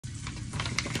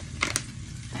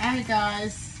Hi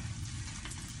guys,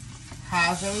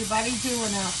 how's everybody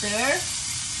doing out there?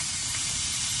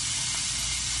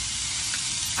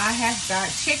 I have got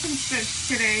chicken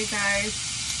strips today, guys.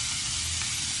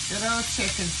 Good old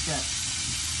chicken strips.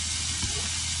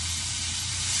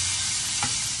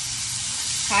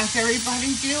 How's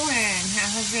everybody doing?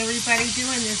 How is everybody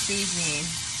doing this evening?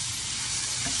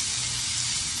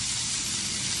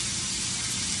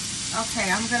 Okay,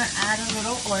 I'm gonna add a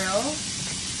little oil.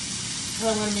 So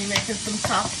I'm gonna be making some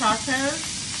soft tacos.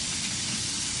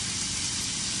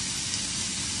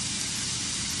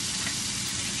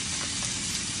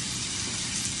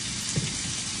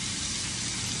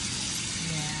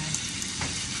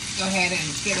 Go ahead and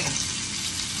get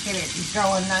it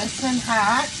going nice and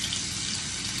hot.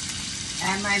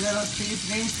 Add my little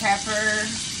seasoning, pepper,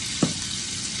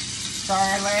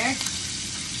 garlic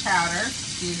powder,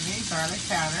 garlic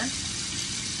powder.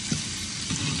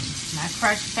 My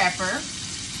crushed pepper.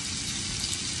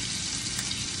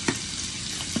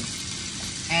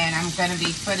 And I'm gonna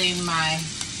be putting my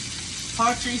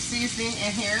poultry seasoning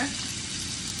in here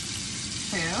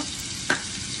too.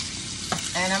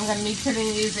 And I'm going to be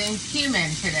using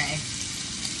cumin today.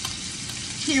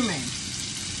 Cumin.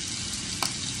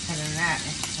 Putting that,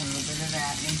 a little bit of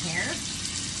that in here.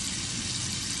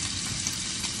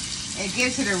 It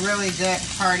gives it a really good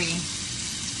hearty,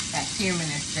 that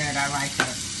cumin is good. I like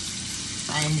it.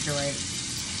 I enjoy it.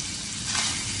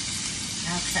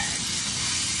 Okay.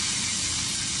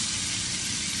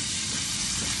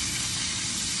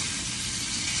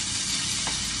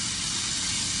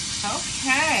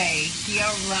 Okay,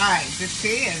 all right, this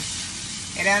is.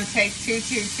 It don't take too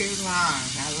long.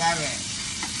 I love it.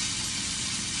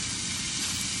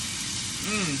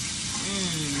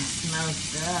 Smells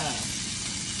good.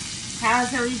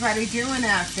 How's everybody doing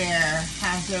out there?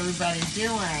 How's everybody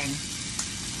doing?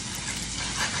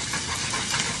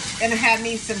 Gonna have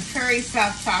me some curry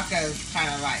soft tacos, kind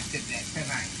of like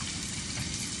tonight.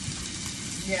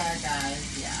 Yeah, guys.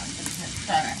 Yeah, I'm gonna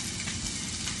try to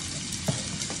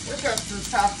look up some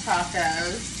soft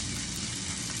tacos.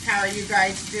 How are you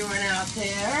guys doing out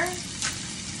there?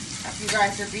 Hope you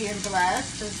guys are being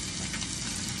blessed.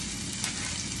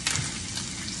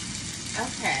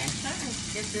 Okay, trying to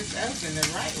get this open the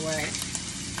right way.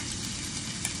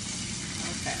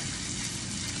 Okay.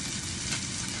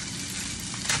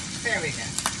 There we go.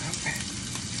 Okay.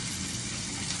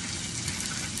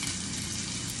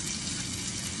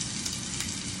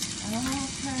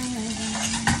 Okay.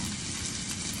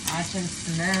 I can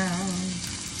smell.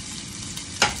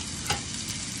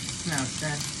 Smells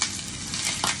good.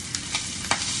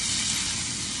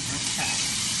 Okay.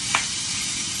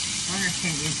 Wonder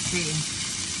can you see?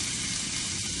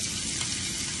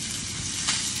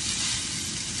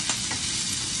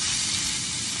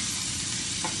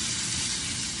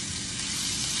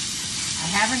 I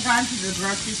haven't gone to the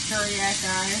grocery store yet,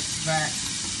 guys, but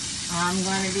I'm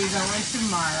going to be going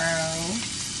tomorrow.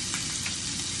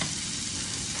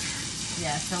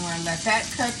 Yeah, so I'm going to let that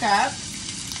cook up.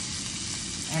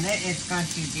 And it is going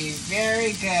to be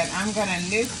very good. I'm going to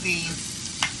nuke these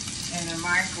in the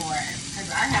microwave.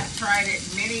 Because I have tried it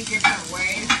many different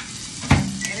ways.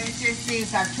 And it just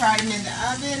seems I've tried them in the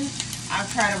oven.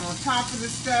 I've tried them on top of the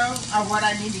stove. Or what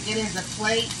I need to get is a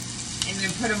plate. And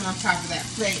then put them on top of that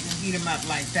plate and heat them up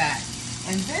like that.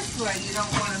 And this way, you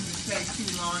don't want them to stay too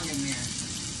long in there.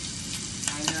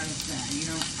 I noticed that. You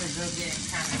don't, because they'll get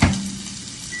kind of...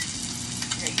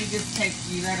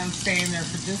 You let them stay in there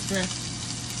for just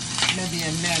maybe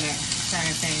a minute, kind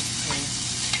of thing.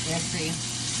 Let's see.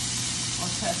 We'll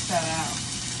test that out.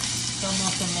 It's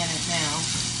almost a minute now.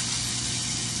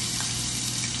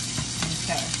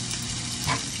 Okay.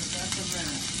 So that's a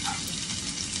minute.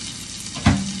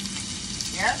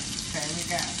 Yep. There we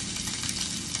go.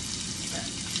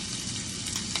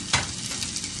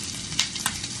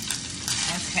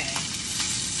 Okay.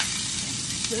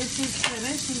 This is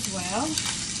finished as well.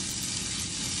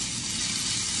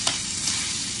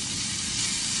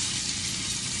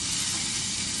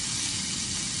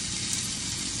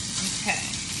 Okay.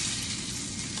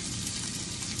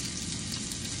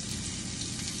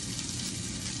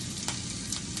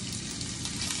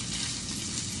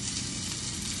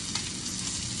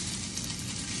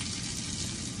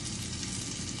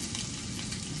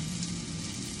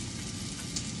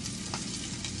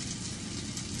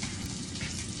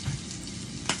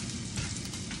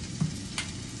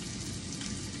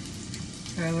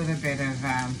 Put a little bit of,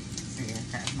 see,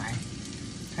 I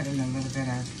put in a little bit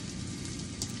of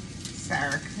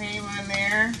sour cream on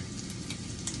there.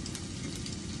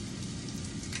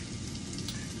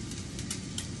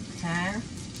 Okay.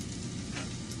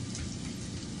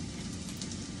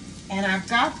 And I've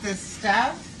got this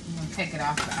stuff. I'm gonna take it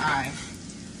off the eye.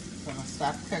 So I'll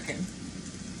stop cooking.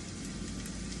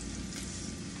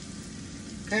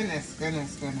 Goodness,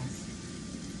 goodness, goodness.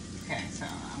 Okay, so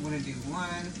I'm gonna do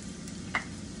one.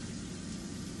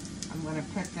 I'm gonna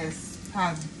put this,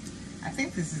 I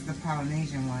think this is the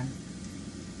Polynesian one.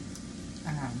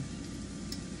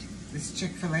 This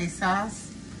Chick-fil-A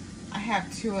sauce. I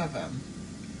have 2 of them.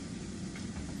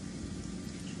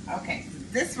 Okay,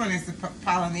 this one is the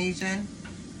Polynesian.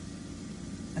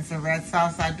 It's a red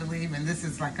sauce, I believe, and this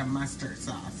is like a mustard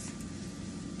sauce.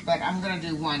 But I'm gonna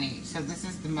do 1 each. So this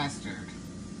is the mustard.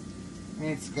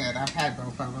 It's good. I've had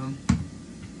both of them.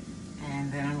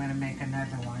 And then I'm gonna make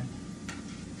another one.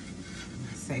 I'm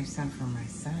gonna save some for my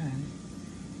son.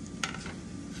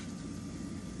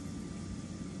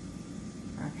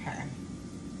 Okay.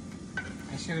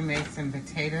 I should have made some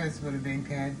potatoes. Would have been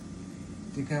good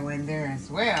to go in there as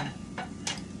well.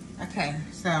 Okay,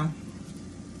 so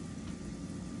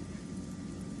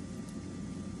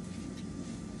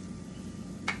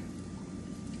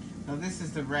this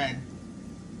is the red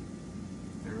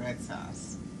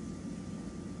sauce.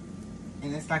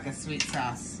 And it's like a sweet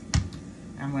sauce.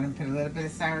 I'm gonna put a little bit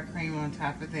of sour cream on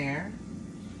top of there.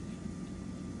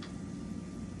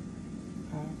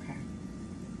 Okay.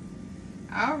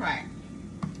 All right.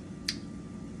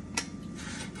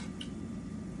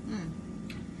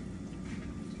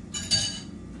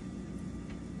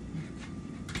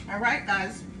 All right,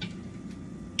 guys.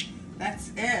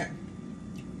 That's it.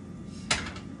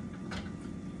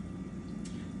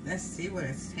 Let's see what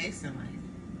it's tasting like.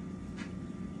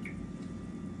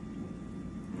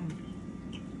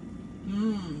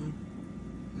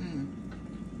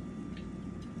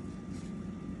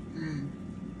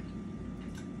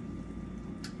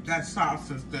 That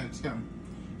sauce is good too.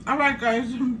 All right,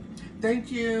 guys.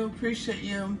 Thank you. Appreciate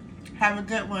you. Have a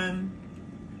good one.